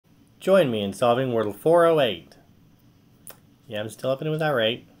Join me in solving Wordle 408. Yeah, I'm still up and with that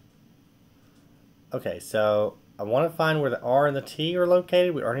rate. Okay, so I want to find where the R and the T are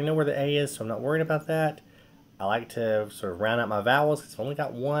located. We already know where the A is, so I'm not worried about that. I like to sort of round out my vowels because I've only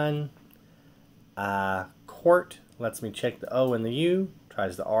got one. Court lets me check the O and the U.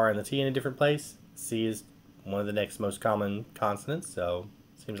 Tries the R and the T in a different place. C is one of the next most common consonants, so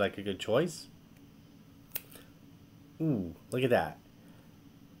seems like a good choice. Ooh, look at that.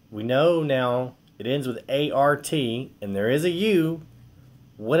 We know now it ends with A-R-T, and there is a U.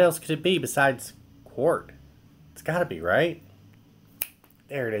 What else could it be besides quart? It's got to be, right?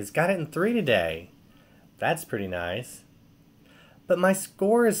 There it is. Got it in 3 today. That's pretty nice. But my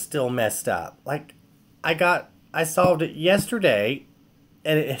score is still messed up. Like, I solved it yesterday,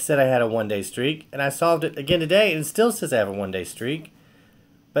 and it said I had a 1-day streak, and I solved it again today, and it still says I have a 1-day streak.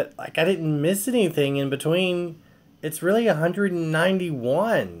 But, like, I didn't miss anything in between. It's really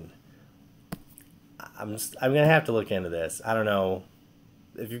 191. I'm going to have to look into this. I don't know.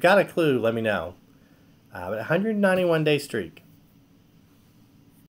 If you've got a clue, let me know. But 191-day streak.